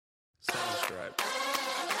subscribe.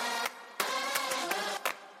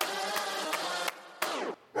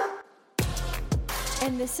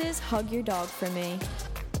 And this is Hug Your Dog for Me.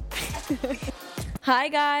 Hi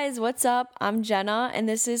guys, what's up? I'm Jenna, and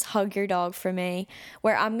this is Hug Your Dog for Me,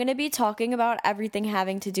 where I'm going to be talking about everything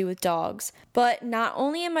having to do with dogs. But not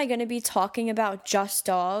only am I going to be talking about just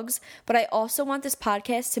dogs, but I also want this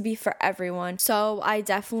podcast to be for everyone. So I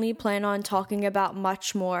definitely plan on talking about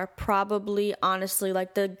much more, probably, honestly,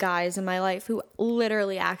 like the guys in my life who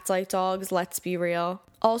literally act like dogs, let's be real.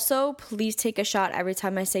 Also, please take a shot every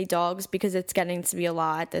time I say dogs because it's getting to be a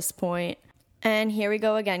lot at this point. And here we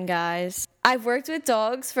go again, guys. I've worked with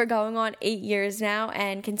dogs for going on 8 years now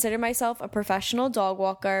and consider myself a professional dog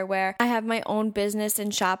walker where I have my own business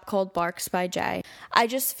and shop called Barx by Jay. I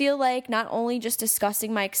just feel like not only just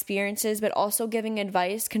discussing my experiences but also giving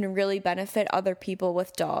advice can really benefit other people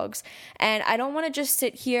with dogs. And I don't want to just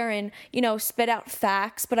sit here and, spit out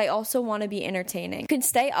facts, but I also want to be entertaining. You can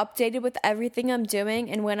stay updated with everything I'm doing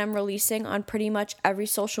and when I'm releasing on pretty much every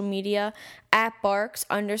social media at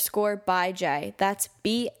Barx_by Jay. That's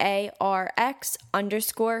BARX_BYJ.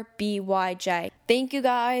 Thank you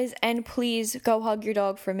guys, and please go hug your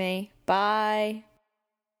dog for me. Bye.